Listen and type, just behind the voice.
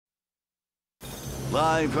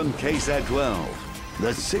Live from KSAT 12,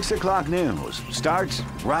 the 6 o'clock news starts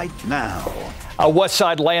right now. A West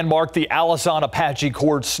Side landmark, the Allison Apache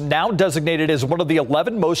Courts, now designated as one of the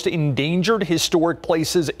 11 most endangered historic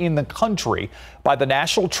places in the country by the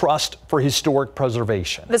National Trust for Historic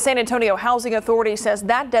Preservation. The San Antonio Housing Authority says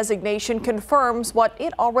that designation confirms what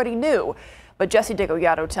it already knew. But Jesse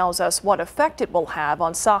Degollado tells us what effect it will have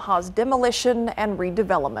on Saha's demolition and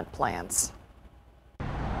redevelopment plans.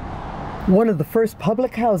 One of the first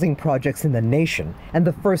public housing projects in the nation and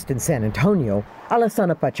the first in San Antonio,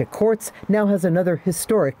 Allison Apache Courts now has another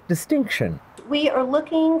historic distinction. We are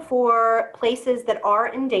looking for places that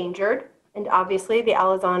are endangered, and obviously the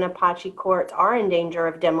Allison Apache Courts are in danger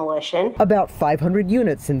of demolition. About 500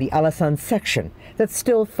 units in the Allison section that's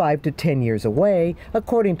still 5 to 10 years away,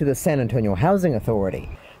 according to the San Antonio Housing Authority.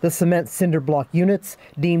 The cement cinder block units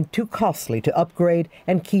deemed too costly to upgrade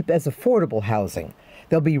and keep as affordable housing.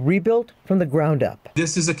 They'll be rebuilt from the ground up.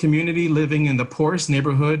 This is a community living in the poorest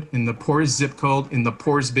neighborhood, in the poorest zip code, in the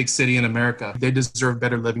poorest big city in America. They deserve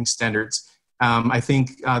better living standards. I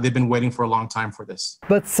think they've been waiting for a long time for this.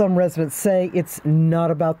 But some residents say it's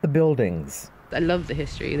not about the buildings. I love the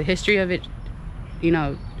history. The history of it, you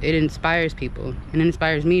know, it inspires people and it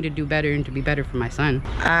inspires me to do better and to be better for my son.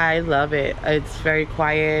 I love it. It's very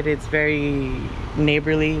quiet. It's very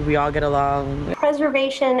neighborly. We all get along.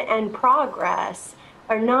 Preservation and progress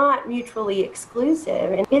are not mutually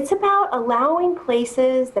exclusive. And it's about allowing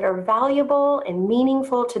places that are valuable and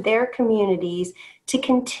meaningful to their communities to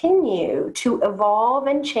continue to evolve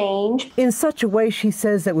and change. In such a way, she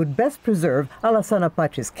says, that would best preserve Allison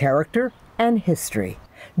Apache's character and history.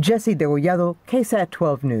 Jesse Degollado, KSAT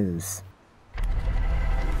 12 News.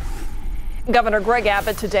 Governor Greg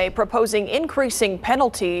Abbott today proposing increasing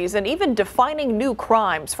penalties and even defining new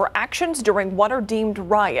crimes for actions during what are deemed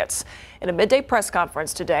riots. In a midday press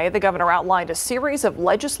conference today, the governor outlined a series of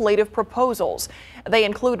legislative proposals. They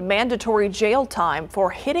include mandatory jail time for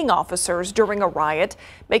hitting officers during a riot,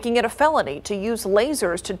 making it a felony to use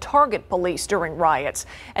lasers to target police during riots,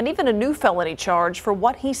 and even a new felony charge for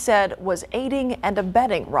what he said was aiding and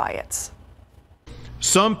abetting riots.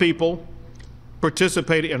 Some people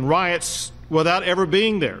participate in riots without ever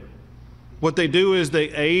being there. What they do is they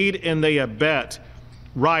aid and they abet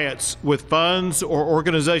riots with funds or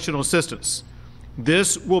organizational assistance.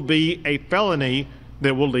 This will be a felony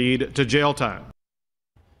that will lead to jail time.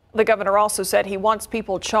 The governor also said he wants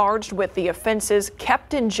people charged with the offenses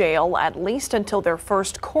kept in jail at least until their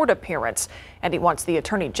first court appearance. And he wants the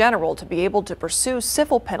Attorney General to be able to pursue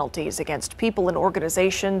civil penalties against people and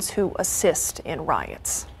organizations who assist in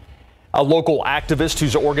riots. A local activist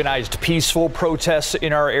who's organized peaceful protests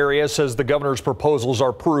in our area says the governor's proposals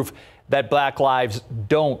are proof that Black lives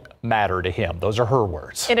don't matter to him. Those are her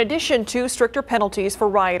words. In addition to stricter penalties for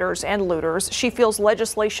rioters and looters, she feels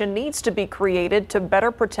legislation needs to be created to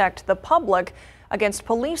better protect the public against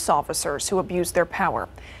police officers who abuse their power.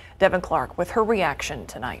 Devin Clark with her reaction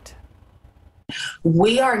tonight.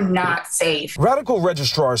 We are not safe. Radical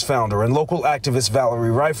Registrar's founder and local activist Valerie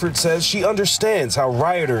Reifert says she understands how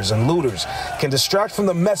rioters and looters can distract from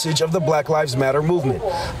the message of the Black Lives Matter movement.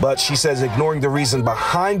 But she says ignoring the reason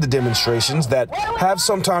behind the demonstrations that have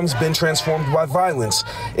sometimes been transformed by violence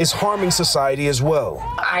is harming society as well.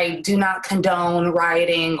 I do not condone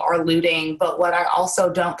rioting or looting, but what I also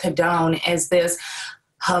don't condone is this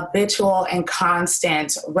habitual and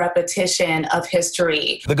constant repetition of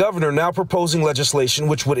history. The governor now proposing legislation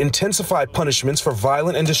which would intensify punishments for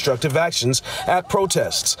violent and destructive actions at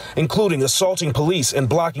protests, including assaulting police and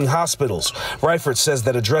blocking hospitals. Reifert says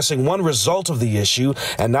that addressing one result of the issue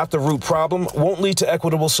and not the root problem won't lead to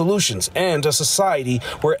equitable solutions and a society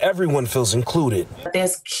where everyone feels included.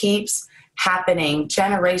 This keeps happening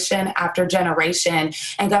generation after generation,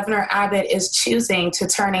 and Governor Abbott is choosing to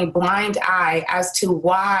turn a blind eye as to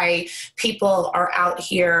why people are out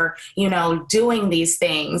here, doing these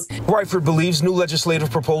things. Reifert believes new legislative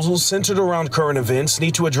proposals centered around current events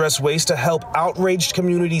need to address ways to help outraged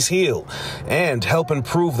communities heal and help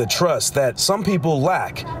improve the trust that some people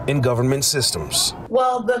lack in government systems.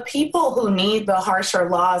 Well, the people who need the harsher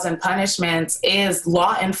laws and punishments is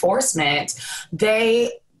law enforcement.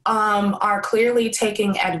 They are clearly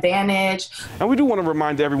taking advantage. And we do want to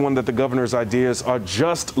remind everyone that the governor's ideas are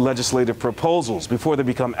just legislative proposals. Before they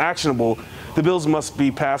become actionable, the bills must be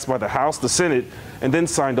passed by the House, the Senate, and then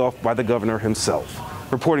signed off by the governor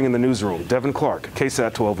himself. Reporting in the newsroom, Devin Clark,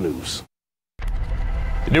 KSAT 12 News.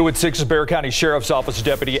 New at 6, Bexar County Sheriff's Office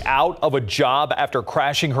deputy out of a job after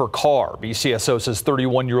crashing her car. BCSO says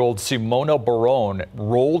 31-year-old Simona Barone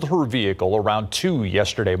rolled her vehicle around 2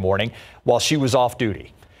 yesterday morning while she was off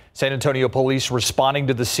duty. San Antonio police responding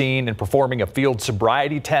to the scene and performing a field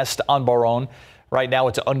sobriety test on Barron. Right now,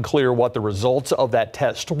 it's unclear what the results of that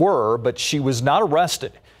test were, but she was not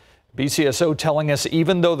arrested. BCSO telling us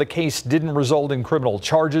even though the case didn't result in criminal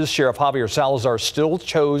charges, Sheriff Javier Salazar still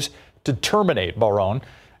chose to terminate Barron,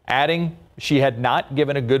 adding she had not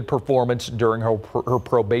given a good performance during her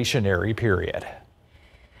probationary period.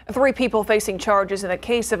 3 people facing charges in the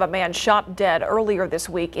case of a man shot dead earlier this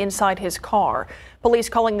week inside his car. Police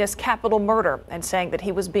calling this capital murder and saying that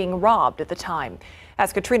he was being robbed at the time.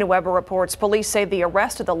 As Katrina Weber reports, police say the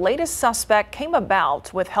arrest of the latest suspect came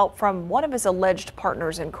about with help from one of his alleged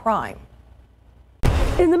partners in crime.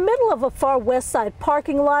 In the middle of a far west side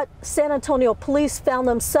parking lot, San Antonio police found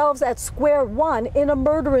themselves at square one in a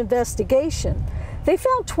murder investigation. They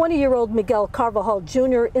found 20-year-old Miguel Carvajal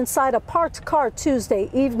Jr. inside a parked car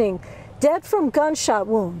Tuesday evening, dead from gunshot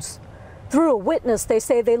wounds. Through a witness, they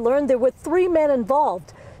say they learned there were 3 men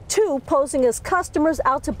involved, 2 posing as customers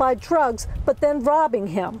out to buy drugs, but then robbing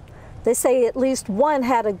him. They say at least one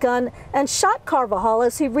had a gun and shot Carvajal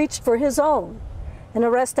as he reached for his own. An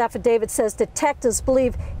arrest affidavit says detectives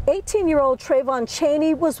believe 18-year-old Trayvon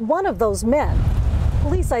Chaney was one of those men.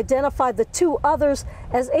 Police identified the 2 others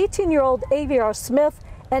as 18-year-old Aviar Smith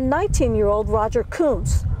and 19-year-old Roger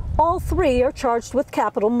Kuntz. All 3 are charged with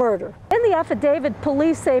capital murder. In the affidavit,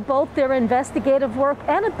 police say both their investigative work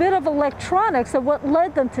and a bit of electronics are what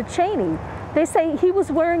led them to Chaney. They say he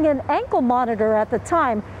was wearing an ankle monitor at the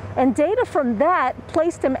time, and data from that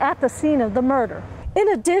placed him at the scene of the murder. In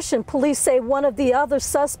addition, police say one of the other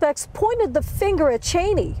suspects pointed the finger at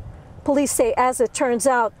Chaney. Police say, as it turns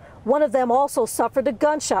out, one of them also suffered a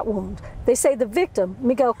gunshot wound. They say the victim,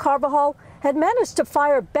 Miguel Carvajal, had managed to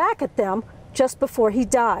fire back at them just before he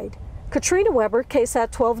died. Katrina Weber,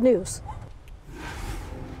 KSAT 12 News.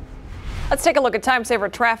 Let's take a look at time-saver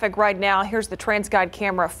traffic right now. Here's the TransGuide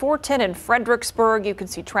camera 410 in Fredericksburg. You can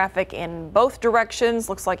see traffic in both directions.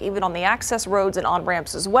 Looks like even on the access roads and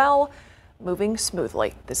on-ramps as well. Moving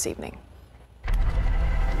smoothly this evening.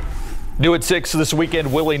 New at 6 this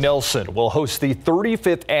weekend, Willie Nelson will host the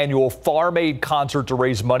 35th annual Farm Aid concert to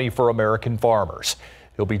raise money for American farmers.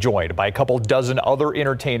 He'll be joined by a couple dozen other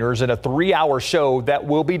entertainers in a 3-hour show that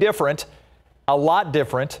will be different, a lot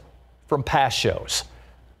different from past shows.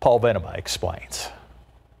 Paul Venema explains.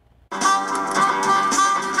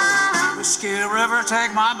 Whiskey River,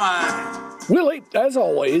 take my mind. Willie, as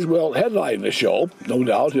always, will headline the show. No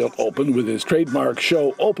doubt he'll open with his trademark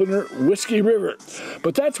show opener, Whiskey River.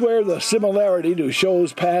 But that's where the similarity to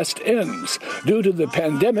shows past ends. Due to the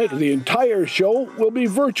pandemic, the entire show will be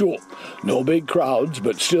virtual. No big crowds,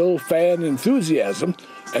 but still fan enthusiasm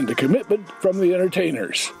and a commitment from the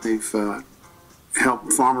entertainers. They've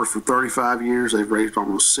helped farmers for 35 years. They've raised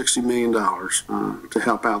almost $60 million to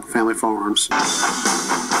help out the family farms.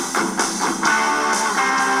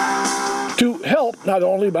 To help not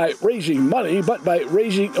only by raising money, but by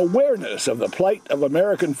raising awareness of the plight of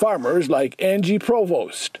American farmers like Angie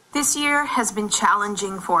Provost. This year has been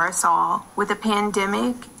challenging for us all with a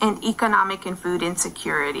pandemic and economic and food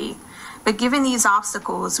insecurity. But given these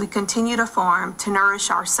obstacles, we continue to farm to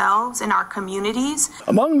nourish ourselves and our communities.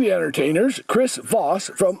 Among the entertainers, Chris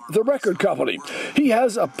Voss from The Record Company. He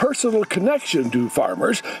has a personal connection to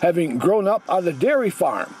farmers, having grown up on a dairy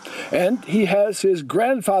farm. And he has his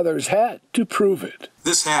grandfather's hat to prove it.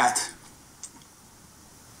 This hat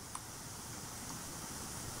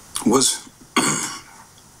was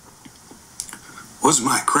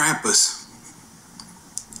my grandpa's.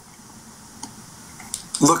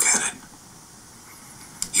 Look at it.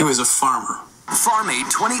 He was a farmer. Farm Aid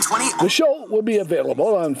 2020. The show will be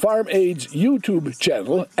available on Farm Aid's YouTube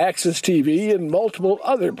channel, Access TV, and multiple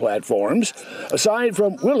other platforms. Aside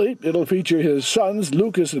from Willie, it'll feature his sons,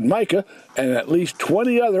 Lucas and Micah, and at least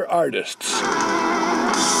 20 other artists.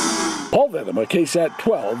 Paul Venema, KSAT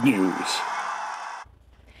 12 News.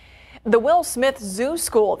 The Will Smith Zoo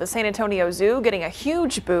School at the San Antonio Zoo getting a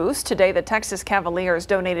huge boost. Today, the Texas Cavaliers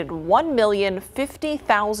donated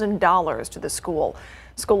 $1,050,000 to the school.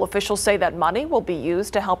 School officials say that money will be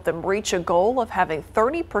used to help them reach a goal of having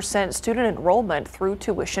 30% student enrollment through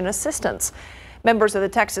tuition assistance. Members of the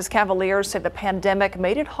Texas Cavaliers say the pandemic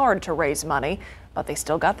made it hard to raise money, but they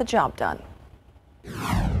still got the job done.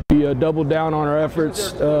 We doubled down on our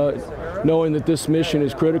efforts, knowing that this mission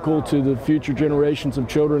is critical to the future generations of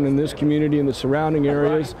children in this community and the surrounding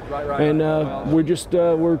areas. And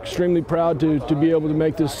we're extremely proud to be able to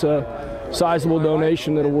make this sizable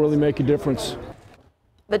donation that will really make a difference.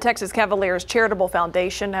 The Texas Cavaliers Charitable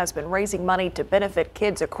Foundation has been raising money to benefit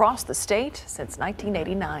kids across the state since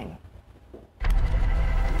 1989.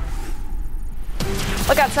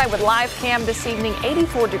 Look outside with live cam this evening.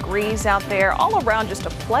 84 degrees out there. All around just a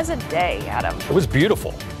pleasant day, Adam. It was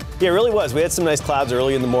beautiful. Yeah, it really was. We had some nice clouds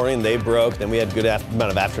early in the morning. They broke. Then we had a good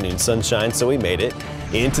amount of afternoon sunshine, so we made it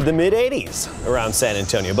into the mid-80s around San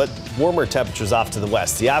Antonio. But warmer temperatures off to the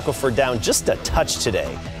west. The aquifer down just a touch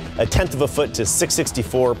today. A tenth of a foot to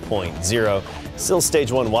 664.0. Still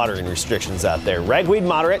stage 1 watering restrictions out there. Ragweed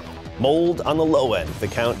moderate, mold on the low end. The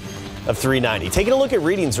count of 390. Taking a look at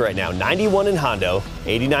readings right now. 91 in Hondo,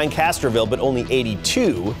 89 Castroville, but only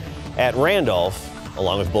 82 at Randolph,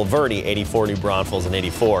 along with Bulverde, 84 New Braunfels, and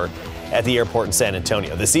 84 at the airport in San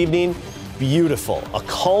Antonio. This evening, beautiful. A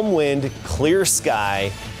calm wind, clear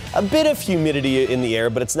sky, a bit of humidity in the air,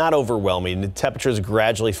 but it's not overwhelming. The temperatures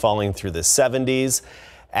gradually falling through the 70s.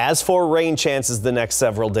 As for rain chances the next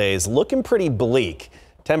several days, looking pretty bleak.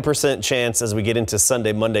 10% chance as we get into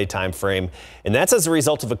Sunday, Monday time frame. And that's as a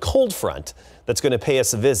result of a cold front that's going to pay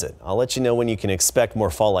us a visit. I'll let you know when you can expect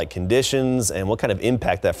more fall-like conditions and what kind of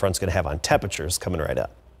impact that front's going to have on temperatures coming right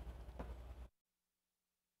up.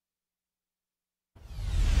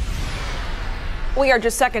 We are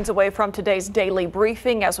just seconds away from today's daily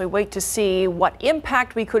briefing as we wait to see what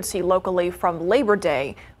impact we could see locally from Labor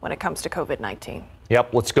Day when it comes to COVID-19.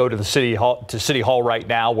 Yep, let's go to the City Hall right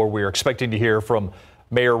now, where we're expecting to hear from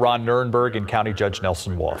Mayor Ron Nirenberg and County Judge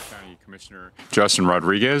Nelson Wolf. Commissioner Justin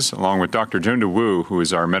Rodriguez, along with Dr. Junda Wu, who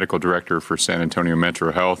is our medical director for San Antonio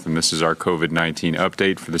Metro Health, and this is our COVID-19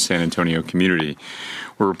 update for the San Antonio community.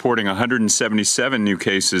 We're reporting 177 new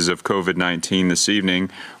cases of COVID-19 this evening,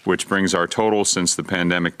 which brings our total since the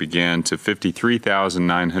pandemic began to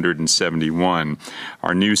 53,971.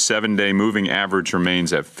 Our new 7-day moving average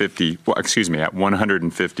remains at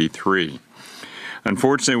 153.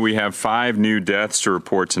 Unfortunately, we have 5 new deaths to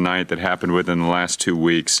report tonight that happened within the last 2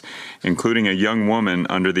 weeks, including a young woman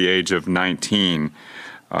under the age of 19.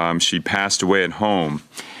 She passed away at home.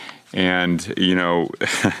 And, you know,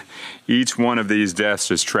 each one of these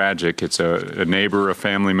deaths is tragic. It's a neighbor, a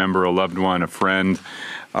family member, a loved one, a friend.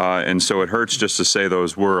 And so it hurts just to say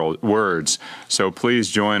those words. So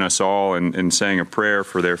please join us all in saying a prayer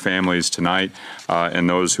for their families tonight and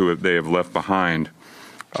those who they have left behind.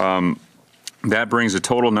 That brings the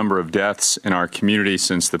total number of deaths in our community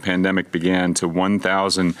since the pandemic began to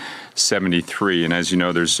 1,073. And as you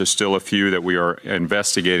know, there's still a few that we are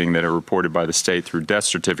investigating that are reported by the state through death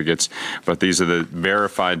certificates, but these are the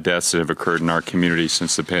verified deaths that have occurred in our community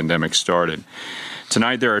since the pandemic started.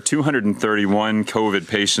 Tonight, there are 231 COVID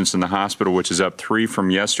patients in the hospital, which is up 3 from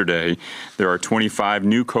yesterday. There are 25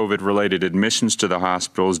 new COVID-related admissions to the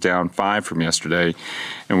hospitals, down 5 from yesterday.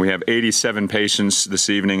 And we have 87 patients this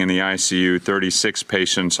evening in the ICU, 36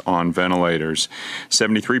 patients on ventilators.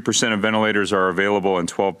 73% of ventilators are available and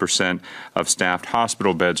 12% of staffed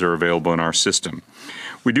hospital beds are available in our system.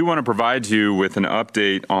 We do want to provide you with an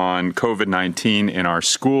update on COVID-19 in our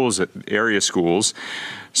schools, area schools.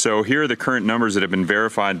 So here are the current numbers that have been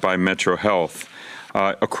verified by Metro Health.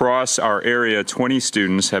 Across our area, 20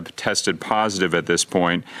 students have tested positive at this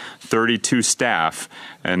point, 32 staff,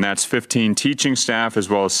 and that's 15 teaching staff as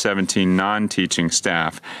well as 17 non-teaching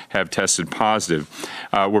staff have tested positive.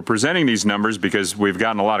 We're presenting these numbers because we've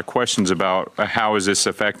gotten a lot of questions about how is this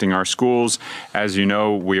affecting our schools. As you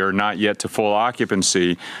know, we are not yet to full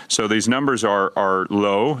occupancy, so these numbers are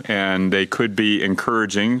low and they could be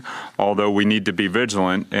encouraging, although we need to be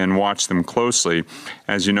vigilant and watch them closely.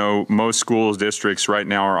 As you know, most schools districts right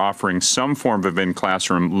now are offering some form of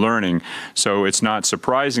in-classroom learning, so it's not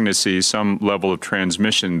surprising to see some level of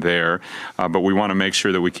transmission there, but we want to make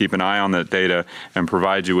sure that we keep an eye on that data and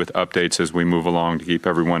provide you with updates as we move along to keep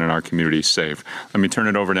everyone in our community safe. Let me turn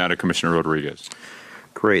it over now to Commissioner Rodriguez.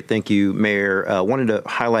 Great. Thank you, Mayor. Wanted to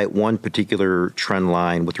highlight one particular trend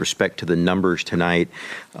line with respect to the numbers tonight.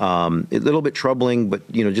 A little bit troubling,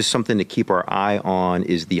 but just something to keep our eye on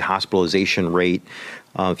is the hospitalization rate.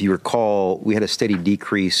 If you recall, we had a steady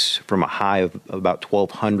decrease from a high of about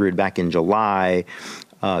 1,200 back in July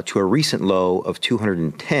to a recent low of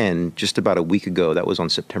 210 just about a week ago. That was on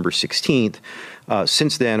September 16th.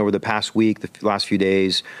 Since then, over the past week, the last few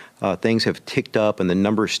days, things have ticked up and the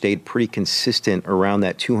number stayed pretty consistent around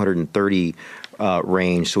that 230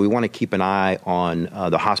 range. So we want to keep an eye on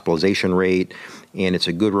the hospitalization rate. And it's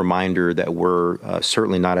a good reminder that we're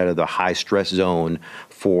certainly not out of the high stress zone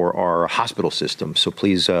for our hospital system. So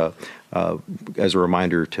please, as a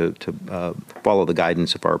reminder to follow the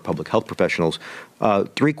guidance of our public health professionals.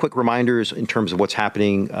 3 quick reminders in terms of what's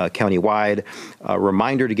happening countywide.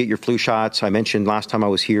 Reminder to get your flu shots. I mentioned last time I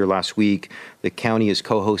was here last week, the county is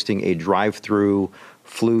co-hosting a drive-through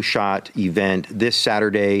flu shot event this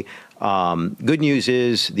Saturday. Good news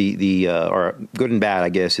is or good and bad, I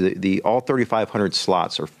guess, all 3,500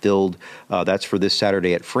 slots are filled. That's for this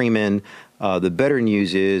Saturday at Freeman. The better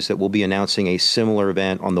news is that we'll be announcing a similar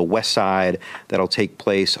event on the west side that'll take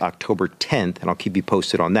place October 10th, and I'll keep you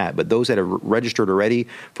posted on that. But those that have registered already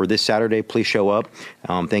for this Saturday, please show up.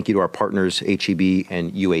 Thank you to our partners, HEB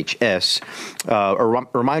and UHS. A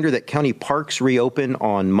reminder that county parks reopen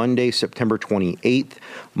on Monday, September 28th.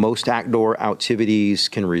 Most outdoor activities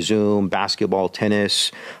can resume: basketball,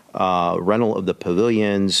 tennis, rental of the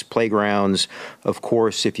pavilions, playgrounds. Of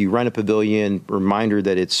course, if you rent a pavilion, reminder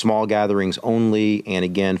that it's small gatherings only, and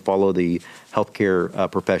again, follow the healthcare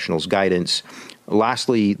professionals' guidance.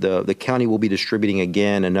 Lastly, the county will be distributing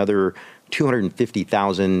again another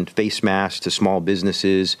 250,000 face masks to small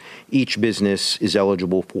businesses. Each business is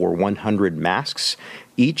eligible for 100 masks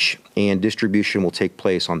each, and distribution will take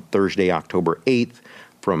place on Thursday, October 8th.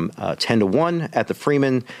 From 10 to 1 at the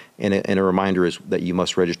Freeman, and a reminder is that you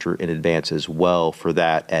must register in advance as well for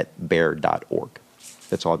that at bear.org.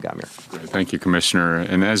 That's all I've got, Mayor. Thank you, Commissioner.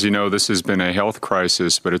 And as you know, this has been a health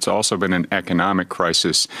crisis, but it's also been an economic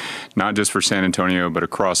crisis, not just for San Antonio, but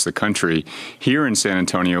across the country. Here in San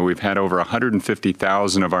Antonio, we've had over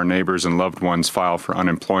 150,000 of our neighbors and loved ones file for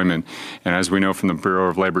unemployment. And as we know from the Bureau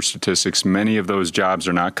of Labor Statistics, many of those jobs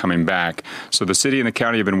are not coming back. So the city and the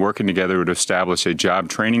county have been working together to establish a job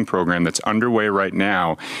training program that's underway right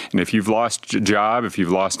now. And if you've lost a job, if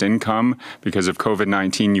you've lost income because of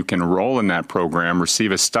COVID-19, you can enroll in that program, receive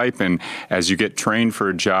a stipend as you get trained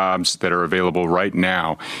for jobs that are available right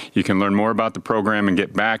now. You can learn more about the program and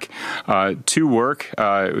get back to work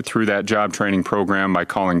through that job training program by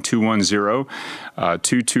calling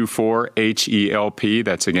 210-224-HELP.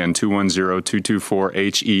 That's again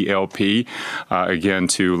 210-224-HELP. Again,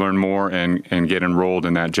 to learn more and get enrolled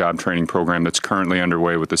in that job training program that's currently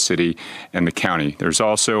underway with the city and the county. There's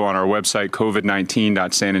also on our website,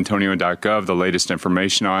 covid19.sanantonio.gov, the latest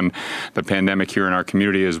information on the pandemic here in our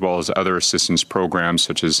community, as well as other assistance programs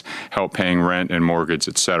such as help paying rent and mortgage,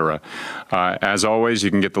 etc. As always, you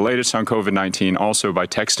can get the latest on COVID-19 also by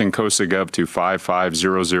texting KOSA-GOV to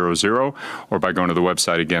 55000 or by going to the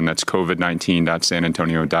website again. That's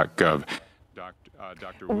covid19.sanantonio.gov.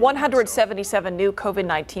 177 new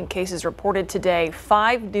COVID-19 cases reported today,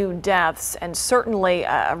 5 new deaths, and certainly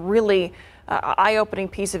a really eye-opening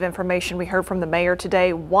piece of information we heard from the mayor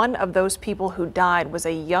today. One of those people who died was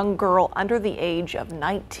a young girl under the age of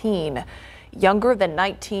 19, younger than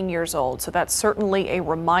 19 years old. So that's certainly a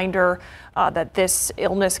reminder that this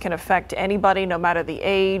illness can affect anybody, no matter the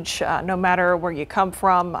age, no matter where you come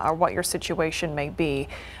from or what your situation may be.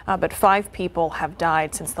 But 5 people have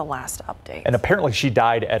died since the last update. And apparently she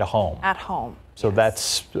died at home. At home. So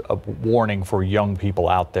that's a warning for young people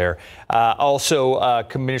out there.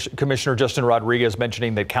 Commissioner Justin Rodriguez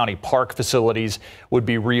mentioning that county park facilities would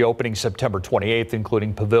be reopening September 28th,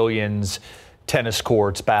 including pavilions, tennis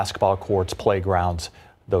courts, basketball courts, playgrounds,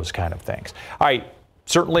 those kind of things. All right,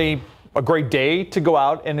 certainly a great day to go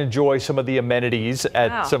out and enjoy some of the amenities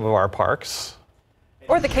at some of our parks.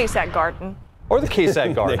 Or the KSAT garden. Or the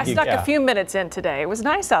KSAT garden. I snuck a few minutes in today. It was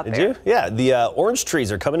nice out there. Did you? Yeah, the orange trees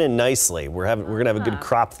are coming in nicely. We're gonna have a good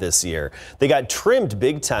crop this year. They got trimmed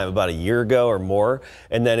big time about a year ago or more,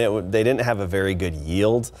 and then they didn't have a very good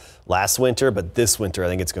yield last winter, but this winter I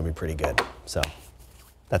think it's gonna be pretty good. So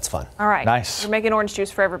that's fun. All right. Nice. You're making orange juice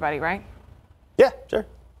for everybody, right? Yeah, sure.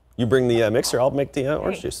 You bring the mixer, I'll make the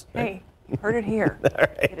orange juice. Hey, you heard it here. All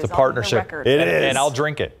right. It's a partnership. It is. And I'll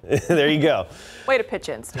drink it. There you go. Way to pitch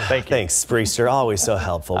in, Steve. Thank you. Thanks, Spreester. Always so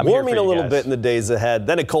helpful. I'm here Warming for a you little guys. bit in the days ahead,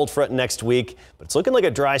 then a cold front next week, but it's looking like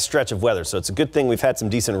a dry stretch of weather, so it's a good thing we've had some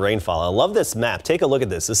decent rainfall. I love this map. Take a look at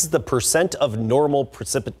this. This is the percent of normal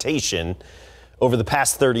precipitation over the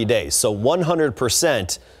past 30 days. So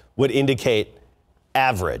 100% would indicate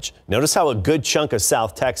average. Notice how a good chunk of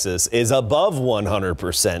South Texas is above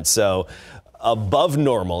 100%. So above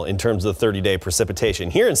normal in terms of the 30-day precipitation.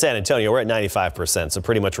 Here in San Antonio, we're at 95%, so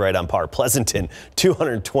pretty much right on par. Pleasanton,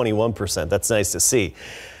 221%. That's nice to see.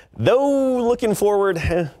 Though looking forward,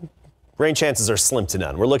 rain chances are slim to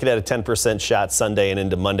none. We're looking at a 10% shot Sunday and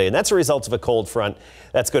into Monday, and that's a result of a cold front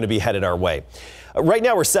that's going to be headed our way. Right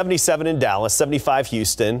now, we're 77 in Dallas, 75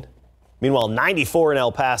 Houston. Meanwhile, 94 in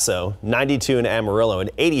El Paso, 92 in Amarillo,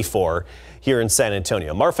 and 84 here in San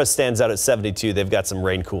Antonio. Marfa stands out at 72. They've got some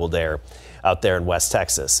rain-cooled air out there in West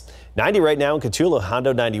Texas. 90 right now in Cotulla,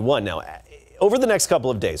 Hondo 91. Now, over the next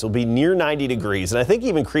couple of days, we'll be near 90 degrees, and I think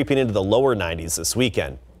even creeping into the lower 90s this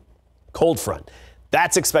weekend. Cold front.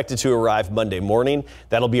 That's expected to arrive Monday morning.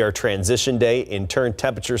 That'll be our transition day. In turn,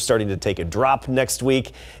 temperatures starting to take a drop next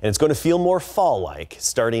week, and it's going to feel more fall-like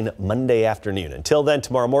starting Monday afternoon. Until then,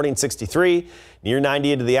 tomorrow morning, 63, near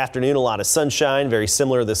 90 into the afternoon, a lot of sunshine, very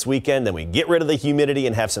similar this weekend. Then we get rid of the humidity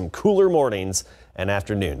and have some cooler mornings and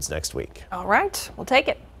afternoons next week. All right, we'll take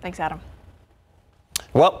it. Thanks, Adam.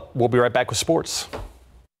 Well, we'll be right back with sports.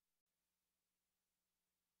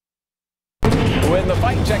 When the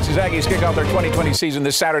Fighting Texas Aggies kick off their 2020 season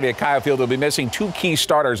this Saturday at Kyle Field, they'll be missing two key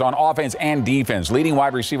starters on offense and defense. Leading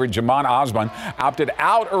wide receiver Jamon Osborne opted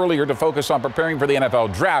out earlier to focus on preparing for the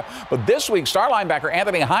NFL draft. But this week, star linebacker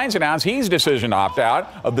Anthony Hines announced his decision to opt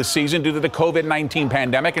out of the season due to the COVID-19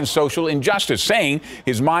 pandemic and social injustice, saying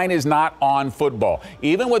his mind is not on football.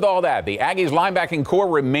 Even with all that, the Aggies linebacking core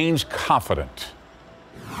remains confident.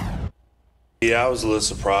 Yeah, I was a little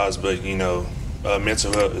surprised, but,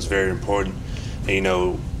 mental health is very important. He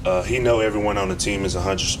know everyone on the team is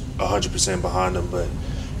 100% behind him, but,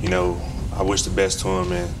 I wish the best to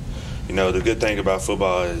him. And, the good thing about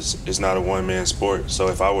football is it's not a one-man sport. So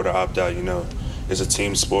if I were to opt out, it's a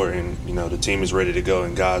team sport, and, the team is ready to go.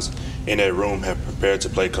 And guys in that room have prepared to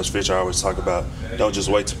play. Coach Fisher always talk about, don't just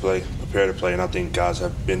wait to play, prepare to play. And I think guys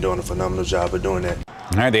have been doing a phenomenal job of doing that.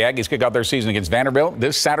 All right, the Aggies kick off their season against Vanderbilt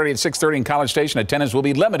this Saturday at 6:30 in College Station. Attendance will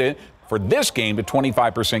be limited for this game to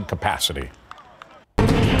 25% capacity.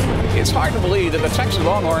 It's hard to believe that the Texas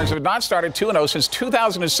Longhorns have not started 2-0 since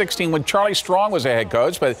 2016 when Charlie Strong was a head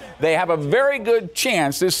coach, but they have a very good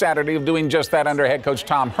chance this Saturday of doing just that under head coach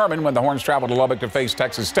Tom Herman when the Horns travel to Lubbock to face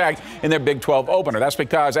Texas Tech in their Big 12 opener. That's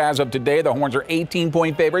because as of today, the Horns are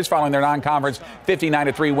 18-point favorites following their non-conference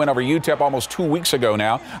 59-3 win over UTEP almost 2 weeks ago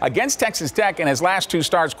now. Against Texas Tech in his last two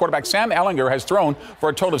starts, quarterback Sam Ehlinger has thrown for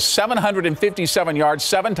a total of 757 yards,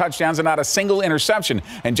 7 touchdowns, and not a single interception.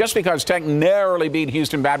 And just because Tech narrowly beat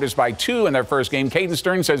Houston Baptist by 2 in their first game, Caden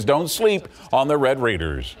Stern says don't sleep on the Red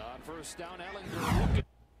Raiders.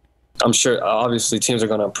 I'm sure obviously teams are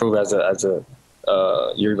going to improve as a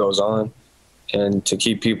year goes on, and to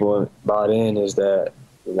keep people bought in is that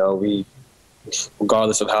we,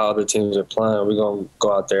 regardless of how other teams are playing, we're going to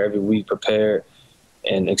go out there every week prepared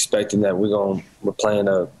and expecting that we're playing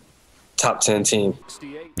a top 10 team.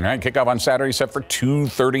 All right, kickoff on Saturday set for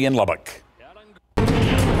 2:30 in Lubbock.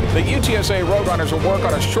 The UTSA Roadrunners will work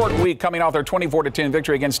on a short week coming off their 24-10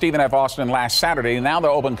 victory against Stephen F. Austin last Saturday. Now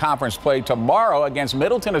they'll open conference play tomorrow against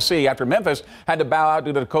Middle Tennessee after Memphis had to bow out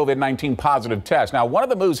due to the COVID-19 positive test. Now, one of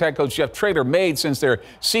the moves head coach Jeff Trader made since their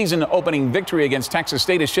season-opening victory against Texas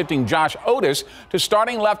State is shifting Josh Otis to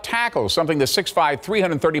starting left tackle, something the 6'5",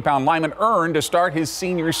 330-pound lineman earned to start his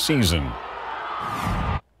senior season.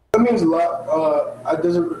 It means a lot.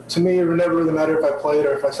 To me, it would never really matter if I played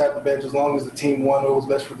or if I sat the bench, as long as the team won. It was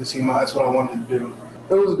best for the team. That's what I wanted to do.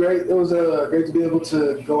 It was great. It was great to be able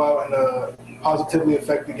to go out and positively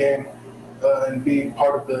affect the game and be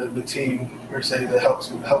part of the team, per se, that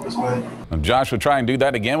help us win. And Josh will try and do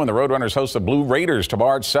that again when the Roadrunners host the Blue Raiders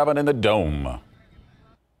tomorrow at 7 in the Dome.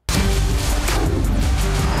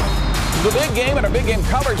 The big game and our big game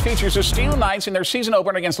coverage features the Steel Knights in their season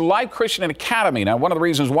opener against Life Christian Academy. Now, one of the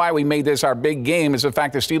reasons why we made this our big game is the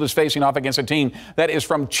fact the Steel is facing off against a team that is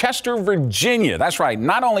from Chester, Virginia. That's right,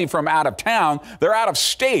 not only from out of town, they're out of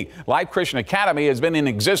state. Life Christian Academy has been in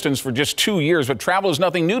existence for just 2 years, but travel is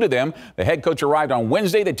nothing new to them. The head coach arrived on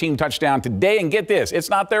Wednesday. The team touched down today, and get this,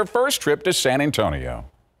 it's not their first trip to San Antonio.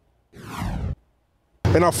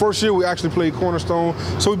 In our first year, we actually played Cornerstone,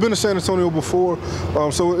 so we've been to San Antonio before.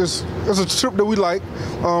 So it's a trip that we like.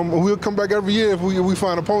 We'll come back every year if we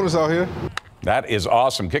find opponents out here. That is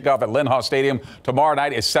awesome. Kickoff at Lindhaus Stadium tomorrow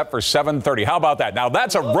night is set for 7:30. How about that? Now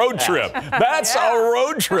that's a road trip. That's a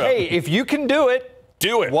road trip. Hey, if you can do it,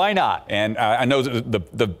 do it. Why not? And I know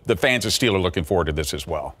the fans of Steel are looking forward to this as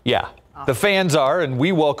well. Yeah. The fans are, and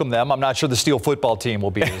we welcome them. I'm not sure the Steel football team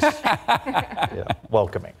will be as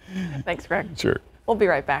welcoming. Thanks, Greg. Sure. We'll be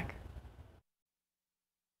right back.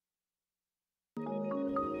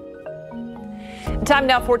 Time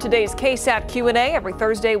now for today's KSAT Q&A. Every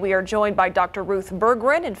Thursday, we are joined by Dr. Ruth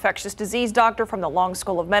Berggren, infectious disease doctor from the Long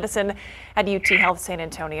School of Medicine at UT Health San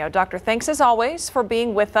Antonio. Doctor, thanks as always for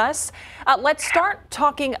being with us. Let's start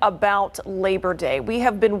talking about Labor Day. We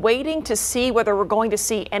have been waiting to see whether we're going to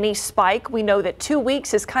see any spike. We know that 2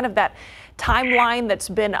 weeks is kind of that timeline that's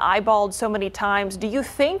been eyeballed so many times. Do you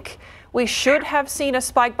think we should have seen a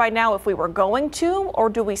spike by now if we were going to, or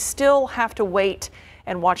do we still have to wait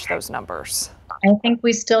and watch those numbers? I think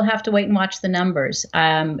we still have to wait and watch the numbers.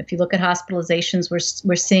 If you look at hospitalizations,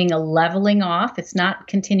 we're seeing a leveling off. It's not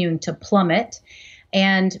continuing to plummet.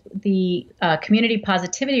 And the community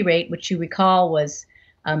positivity rate, which you recall was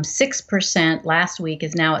 6% last week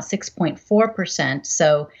is now at 6.4%.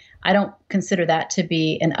 So I don't consider that to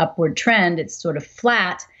be an upward trend. It's sort of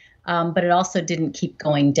flat. But it also didn't keep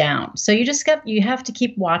going down. So you have to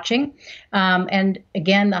keep watching. And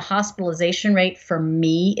again, the hospitalization rate for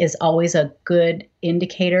me is always a good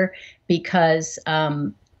indicator because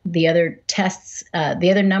the other tests,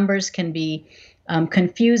 the other numbers can be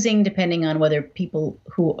confusing depending on whether people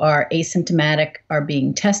who are asymptomatic are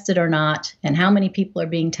being tested or not, and how many people are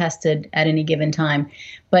being tested at any given time.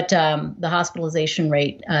 But the hospitalization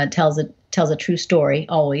rate tells a true story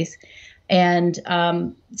always. And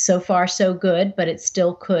so far, so good, but it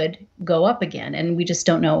still could go up again, and we just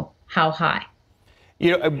don't know how high.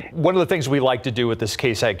 You know, one of the things we like to do with this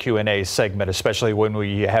KSAT Q&A segment, especially when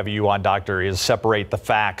we have you on, Doctor, is separate the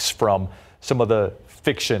facts from some of the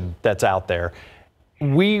fiction that's out there.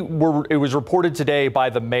 It was reported today by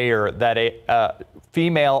the mayor that a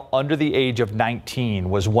female under the age of 19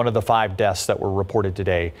 was one of the 5 deaths that were reported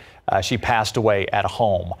today. She passed away at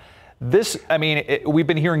home. This, I mean, we've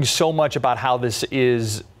been hearing so much about how this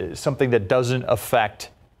is something that doesn't affect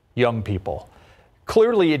young people.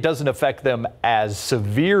 Clearly, it doesn't affect them as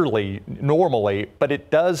severely normally, but it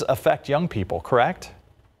does affect young people, correct?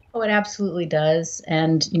 Oh, it absolutely does.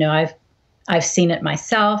 And, you know, I've seen it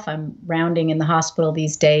myself. I'm rounding in the hospital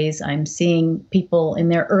these days. I'm seeing people in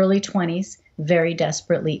their early 20s very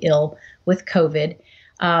desperately ill with COVID.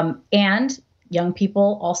 And young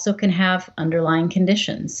people also can have underlying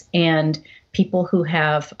conditions, and people who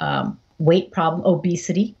have weight problem,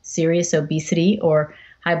 obesity, serious obesity, or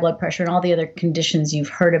high blood pressure, and all the other conditions you've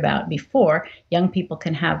heard about before, young people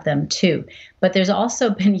can have them too. But there's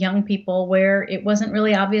also been young people where it wasn't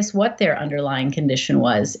really obvious what their underlying condition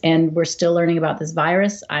was, and we're still learning about this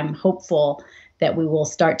virus. I'm hopeful that we will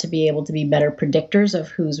start to be able to be better predictors of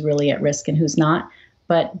who's really at risk and who's not.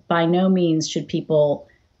 But by no means should people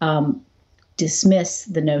dismiss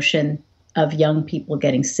the notion of young people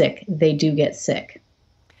getting sick. They do get sick.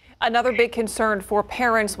 Another big concern for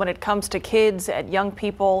parents when it comes to kids and young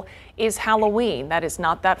people is Halloween. That is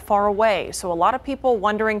not that far away. So a lot of people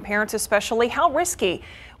wondering, parents especially, how risky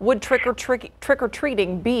would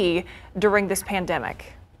trick-or-treating be during this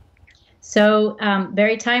pandemic? So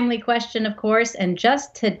very timely question, of course. And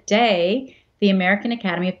just today, the American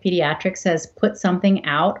Academy of Pediatrics has put something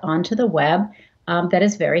out onto the web that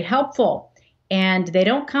is very helpful. And they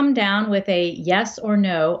don't come down with a yes or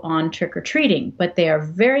no on trick-or-treating, but they are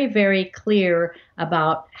very, very clear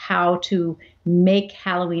about how to make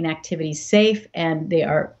Halloween activities safe. And they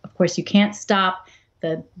are, of course, you can't stop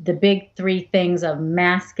the big 3 things of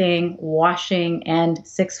masking, washing, and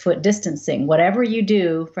 6-foot distancing. Whatever you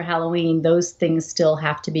do for Halloween, those things still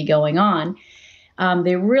have to be going on.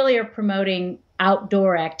 They really are promoting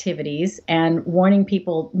outdoor activities and warning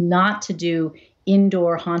people not to do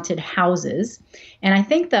indoor haunted houses. And I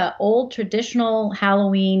think the old traditional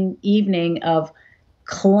Halloween evening of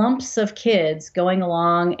clumps of kids going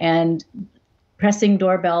along and pressing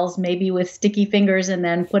doorbells, maybe with sticky fingers, and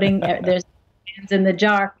then putting their hands in the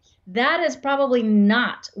jar, that is probably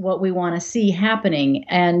not what we want to see happening.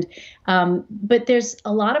 And but there's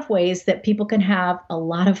a lot of ways that people can have a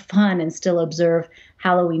lot of fun and still observe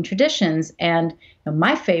Halloween traditions. And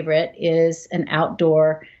my favorite is an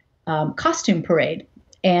outdoor costume parade.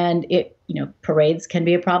 And parades can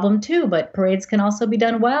be a problem too, but parades can also be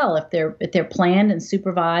done well if they're planned and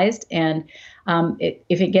supervised. And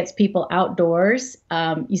if it gets people outdoors,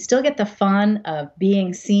 you still get the fun of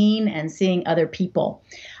being seen and seeing other people.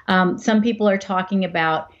 Some people are talking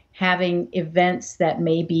about having events that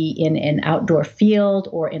may be in an outdoor field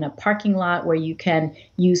or in a parking lot where you can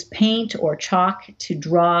use paint or chalk to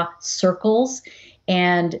draw circles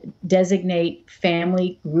and designate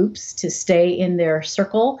family groups to stay in their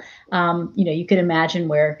circle. You could imagine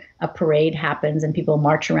where a parade happens and people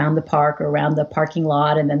march around the park or around the parking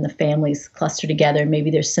lot, and then the families cluster together.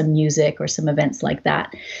 Maybe there's some music or some events like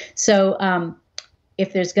that. So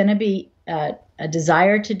if there's going to be a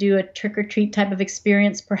desire to do a trick-or-treat type of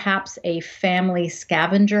experience, perhaps a family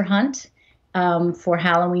scavenger hunt for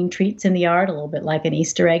Halloween treats in the yard, a little bit like an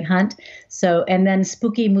Easter egg hunt. So, and then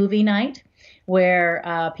spooky movie night,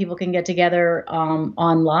 where people can get together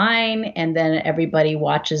online and then everybody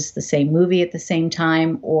watches the same movie at the same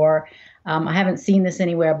time. Or I haven't seen this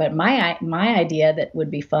anywhere, but my idea that would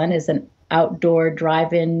be fun is an outdoor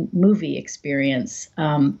drive-in movie experience,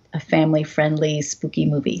 a family-friendly spooky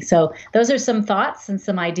movie. So those are some thoughts and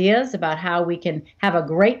some ideas about how we can have a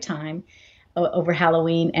great time over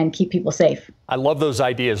Halloween and keep people safe. I love those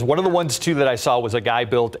ideas. One of the ones too that I saw was a guy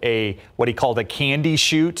built what he called a candy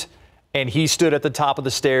chute. And he stood at the top of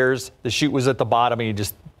the stairs. The chute was at the bottom. And he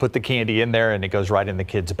just put the candy in there and it goes right in the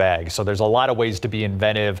kid's bag. So there's a lot of ways to be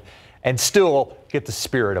inventive and still get the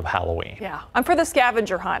spirit of Halloween. Yeah, I'm for the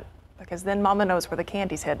scavenger hunt because then Mama knows where the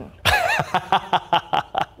candy's hidden.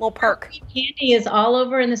 Little perk. Candy is all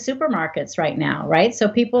over in the supermarkets right now, right? So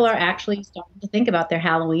people are actually starting to think about their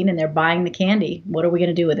Halloween and they're buying the candy. What are we going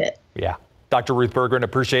to do with it? Yeah. Dr. Ruth Berggren,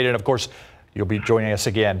 appreciate it. And of course, you'll be joining us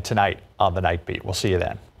again tonight on the Night Beat. We'll see you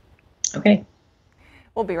then. Okay.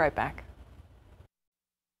 We'll be right back.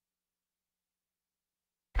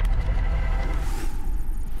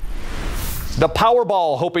 The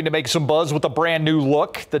Powerball hoping to make some buzz with a brand new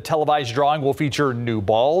look. The televised drawing will feature new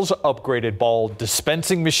balls, upgraded ball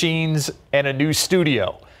dispensing machines, and a new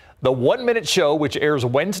studio. The 1-minute show, which airs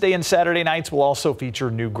Wednesday and Saturday nights, will also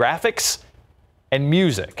feature new graphics and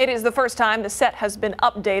music. It is the first time the set has been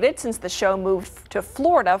updated since the show moved to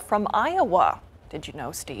Florida from Iowa. Did you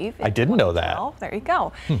know, Steve? I didn't know that. Well, there you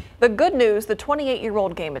go. The good news, the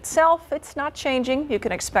 28-year-old game itself, it's not changing. You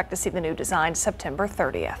can expect to see the new design September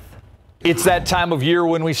 30th. It's that time of year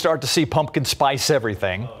when we start to see pumpkin spice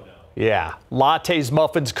everything. Oh, no. Yeah. Lattes,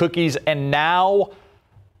 muffins, cookies, and now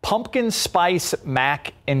pumpkin spice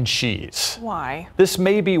mac and cheese. Why? This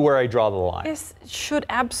may be where I draw the line. This should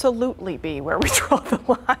absolutely be where we draw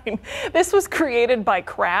the line. This was created by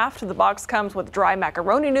Kraft. The box comes with dry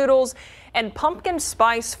macaroni noodles and pumpkin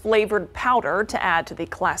spice flavored powder to add to the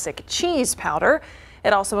classic cheese powder.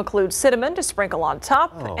 It also includes cinnamon to sprinkle on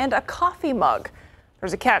top and a coffee mug.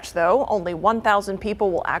 There's a catch, though. Only 1,000 people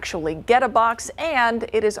will actually get a box, and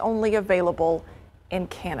it is only available in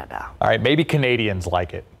Canada. All right, maybe Canadians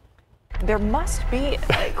like it. There must be.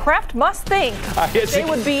 Kraft must think they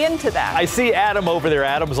would be into that. I see Adam over there.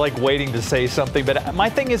 Adam's like waiting to say something, but my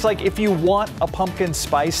thing is like, if you want a pumpkin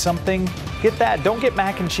spice something, get that. Don't get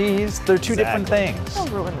mac and cheese. They're two different things. Don't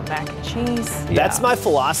ruin the mac and cheese. That's my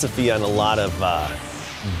philosophy on a lot of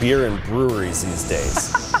beer and breweries these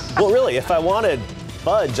days. Well, really, if I wanted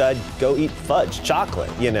fudge, I'd go eat fudge, chocolate,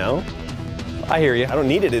 you know? I hear you. I don't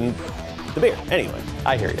need it in the beer. Anyway.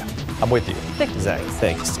 I hear you. I'm with you. Exactly.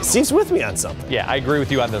 Thanks. Steve's with me on something. Yeah, I agree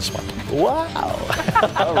with you on this one. Wow.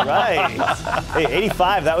 All right. Hey,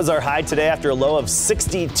 85, that was our high today after a low of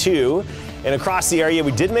 62. And across the area,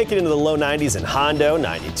 we did make it into the low 90s in Hondo,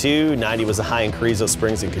 92. 90 was a high in Carrizo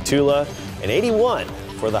Springs and Cotulla, and 81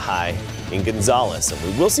 for the high in Gonzales. And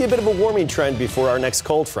we will see a bit of a warming trend before our next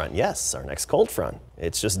cold front. Yes, our next cold front.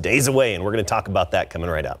 It's just days away, and we're going to talk about that coming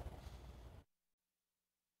right up.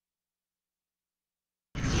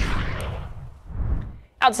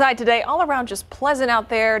 Outside today, all around just pleasant out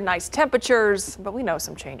there, nice temperatures, but we know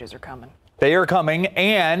some changes are coming. They are coming,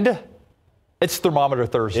 and it's Thermometer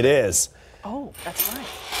Thursday. It is. Oh, that's right.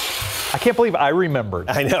 I can't believe I remembered.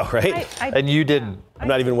 I know, right? And you didn't. I'm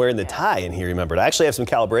not even wearing the tie, and he remembered. I actually have some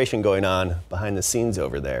calibration going on behind the scenes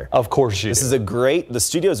over there. Of course you do. This is the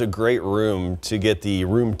studio is a great room to get the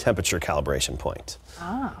room temperature calibration point.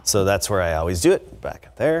 Ah. So that's where I always do it,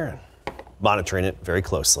 back there, monitoring it very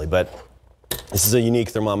closely. But this is a unique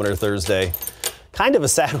Thermometer Thursday. Kind of a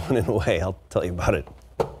sad one in a way. I'll tell you about it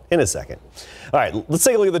in a second. All right, let's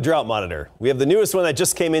take a look at the drought monitor. We have the newest one that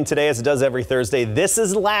just came in today, as it does every Thursday. This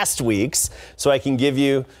is last week's, so I can give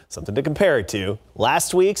you something to compare it to.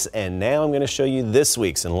 Last week's, and now I'm going to show you this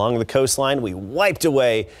week's. And along the coastline, we wiped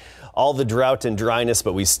away all the drought and dryness,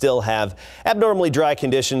 but we still have abnormally dry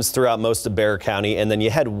conditions throughout most of Bexar County. And then you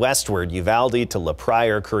head westward, Uvalde to La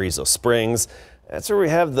Pryor, Carrizo Springs. That's where we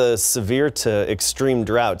have the severe to extreme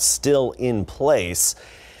drought still in place.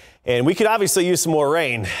 And we could obviously use some more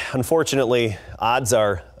rain. Unfortunately, odds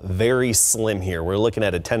are very slim here. We're looking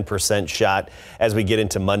at a 10% shot as we get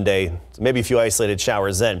into Monday, maybe a few isolated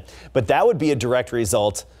showers then. But that would be a direct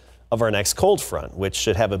result of our next cold front, which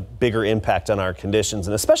should have a bigger impact on our conditions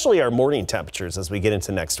and especially our morning temperatures as we get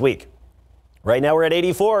into next week. Right now we're at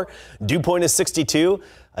 84, dew point is 62,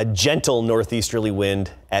 a gentle northeasterly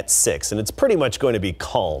wind at 6, and it's pretty much going to be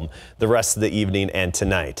calm the rest of the evening and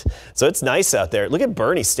tonight. So it's nice out there. Look at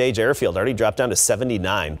Bernie Stage Airfield, already dropped down to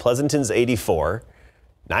 79. Pleasanton's 84,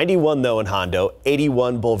 91 though in Hondo,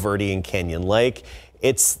 81 Bulverde and Canyon Lake.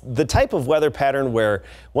 It's the type of weather pattern where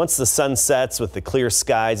once the sun sets with the clear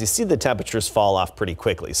skies, you see the temperatures fall off pretty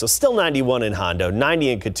quickly. So still 91 in Hondo, 90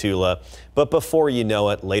 in Cotulla, but before you know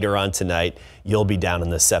it, later on tonight, you'll be down in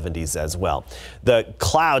the 70s as well. The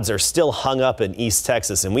clouds are still hung up in East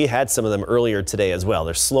Texas, and we had some of them earlier today as well.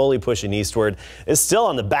 They're slowly pushing eastward. It's still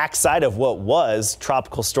on the backside of what was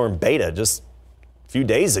Tropical Storm Beta just few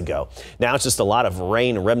days ago. Now it's just a lot of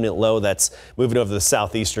rain, remnant low that's moving over the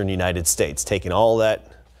southeastern United States, taking all that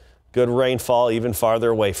good rainfall even farther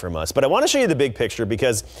away from us. But I want to show you the big picture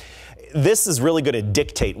because this is really going to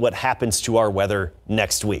dictate what happens to our weather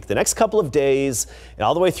next week. The next couple of days and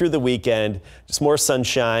all the way through the weekend, just more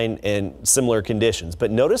sunshine and similar conditions.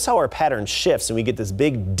 But notice how our pattern shifts and we get this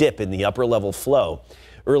big dip in the upper level flow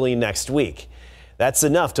early next week. That's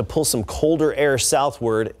enough to pull some colder air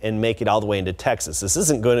southward and make it all the way into Texas. This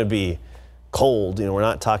isn't going to be cold. We're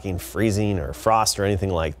not talking freezing or frost or anything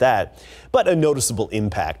like that, but a noticeable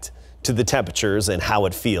impact to the temperatures and how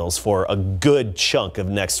it feels for a good chunk of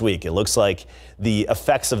next week. It looks like the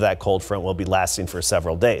effects of that cold front will be lasting for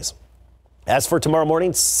several days. As for tomorrow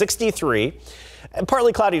morning, 63 and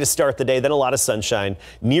partly cloudy to start the day, then a lot of sunshine,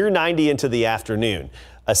 near 90 into the afternoon.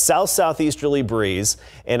 A south-southeasterly breeze,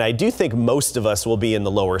 and I do think most of us will be in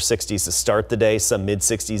the lower 60s to start the day, some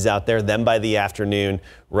mid-60s out there. Then by the afternoon,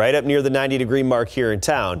 right up near the 90-degree mark here in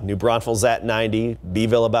town. New Braunfels at 90,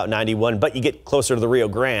 Beeville about 91, but you get closer to the Rio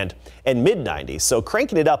Grande and mid-90s. So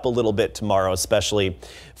cranking it up a little bit tomorrow, especially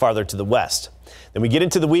farther to the west. Then we get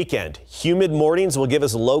into the weekend. Humid mornings will give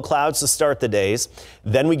us low clouds to start the days.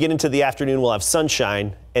 Then we get into the afternoon, we'll have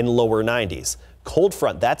sunshine and lower 90s. Cold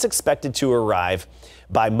front, that's expected to arrive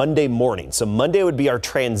by Monday morning. So Monday would be our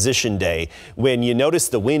transition day when you notice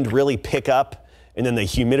the wind really pick up and then the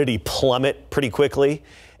humidity plummet pretty quickly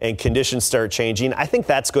and conditions start changing. I think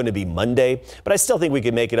that's going to be Monday, but I still think we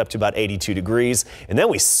could make it up to about 82 degrees. And then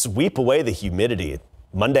we sweep away the humidity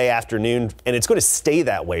Monday afternoon, and it's going to stay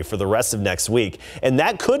that way for the rest of next week. And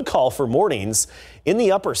that could call for mornings in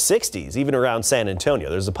the upper 60s, even around San Antonio.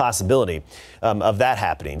 There's a possibility of that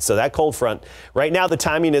happening. So that cold front, right now the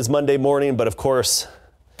timing is Monday morning, but of course,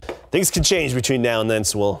 things can change between now and then,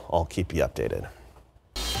 so we'll all keep you updated.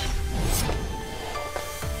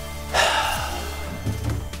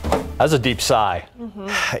 That's a deep sigh.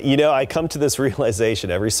 Mm-hmm. I come to this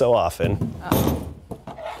realization every so often.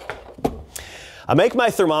 I make my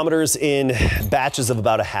thermometers in batches of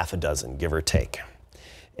about a half a dozen, give or take.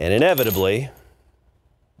 And inevitably,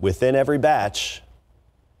 within every batch,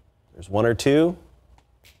 there's one or two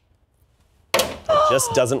that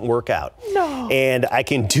just doesn't work out. No. And I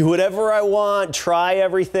can do whatever I want, try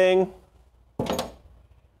everything.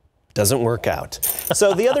 Doesn't work out.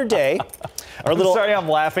 So the other day, I'm sorry I'm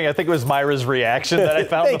laughing. I think it was Myra's reaction that I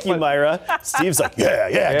found. Thank you, Myra. Steve's like, yeah,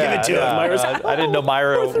 give it to him. Myra's like, I didn't know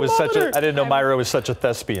Myra was such a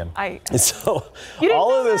thespian. So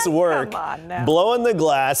all of this work, blowing the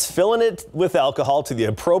glass, filling it with alcohol to the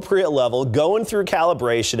appropriate level, going through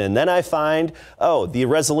calibration, and then I find, the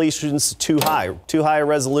resolution's too high a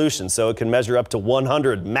resolution, so it can measure up to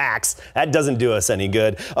 100 max. That doesn't do us any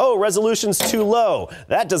good. Oh, resolution's too low.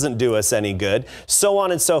 That doesn't do us any good. So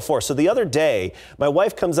on and so forth. So the other day, my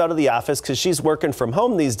wife comes out of the office because she's working from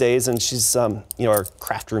home these days, and she's, our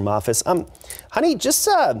craft room office. Honey, just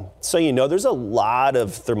so you know, there's a lot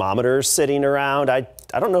of thermometers sitting around. I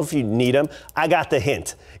don't know if you need them. I got the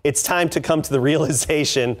hint. It's time to come to the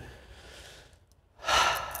realization.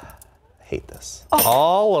 I hate this. Oh.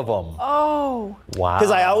 All of them. Oh. Wow.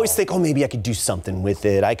 Because I always think, maybe I could do something with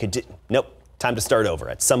it. Nope. Time to start over.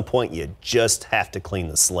 At some point, you just have to clean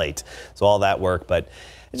the slate. So all that work, but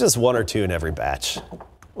it's just one or two in every batch.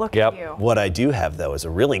 Look at you. What I do have, though, is a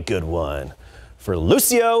really good one for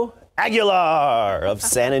Lucio Aguilar of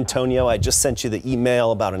San Antonio. I just sent you the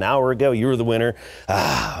email about an hour ago. You were the winner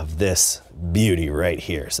of this beauty right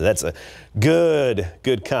here. So that's a good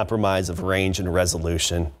compromise of range and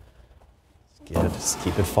resolution. Just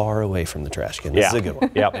keep it far away from the trash can. This is a good one.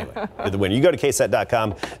 Anyway, you're the winner. You go to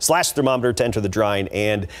KSAT.com/thermometer to enter the drawing.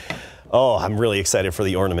 And, I'm really excited for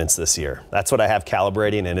the ornaments this year. That's what I have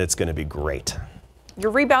calibrating, and it's going to be great.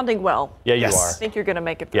 You're rebounding well. Yeah, you are. I think you're going to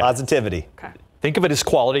make it. Yeah. Positivity. Okay. Think of it as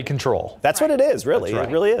quality control. That's what it is, really. Right.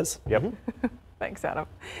 It really is. Yep. Thanks, Adam.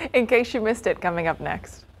 In case you missed it, coming up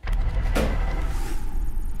next.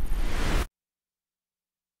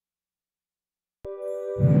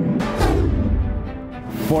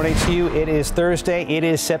 Morning to you. It is Thursday. It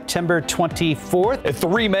is September 24th.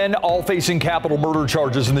 3 men all facing capital murder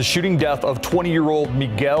charges in the shooting death of 20-year-old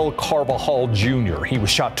Miguel Carvajal Jr. He was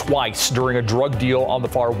shot twice during a drug deal on the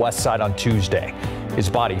far west side on Tuesday. His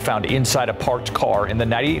body found inside a parked car in the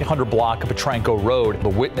 9800 block of Petranco Road. The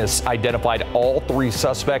witness identified all 3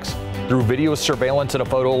 suspects through video surveillance and a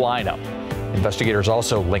photo lineup. Investigators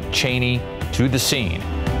also linked Cheney to the scene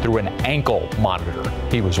through an ankle monitor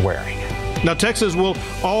he was wearing. Now, Texas will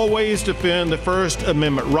always defend the First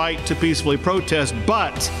Amendment right to peacefully protest,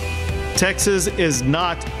 but Texas is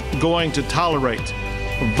not going to tolerate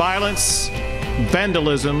violence,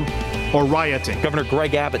 vandalism, or rioting. Governor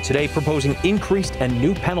Greg Abbott today proposing increased and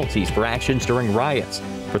new penalties for actions during riots.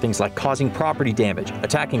 for things like causing property damage,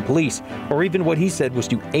 attacking police, or even what he said was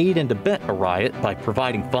to aid and abet a riot by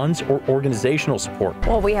providing funds or organizational support.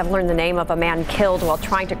 Well, we have learned the name of a man killed while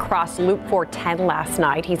trying to cross Loop 410 last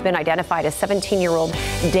night. He's been identified as 17-year-old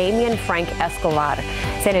Damian Frank Escobar.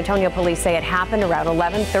 San Antonio police say it happened around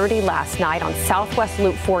 11:30 last night on Southwest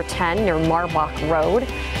Loop 410 near Marbach Road.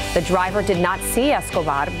 The driver did not see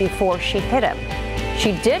Escobar before she hit him.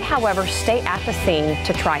 She did, however, stay at the scene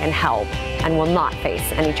to try and help and will not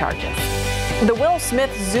face any charges. The Will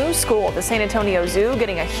Smith Zoo School at the San Antonio Zoo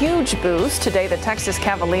getting a huge boost. Today, the Texas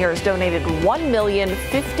Cavaliers donated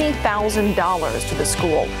 $1,050,000 to the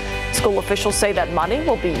school. School officials say that money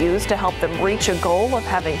will be used to help them reach a goal of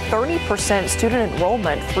having 30% student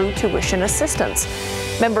enrollment through tuition assistance.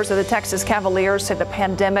 Members of the Texas Cavaliers say the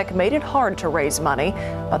pandemic made it hard to raise money,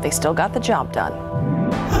 but they still got the job done.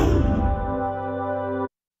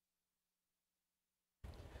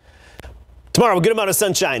 Tomorrow, a good amount of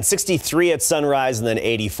sunshine, 63 at sunrise and then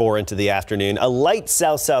 84 into the afternoon. A light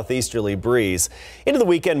south-southeasterly breeze. Into the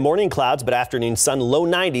weekend, morning clouds, but afternoon sun, low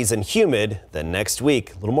 90s and humid. Then next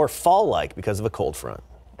week, a little more fall-like because of a cold front.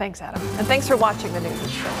 Thanks, Adam. And thanks for watching the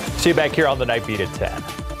news show. See you back here on the Night Beat at 10.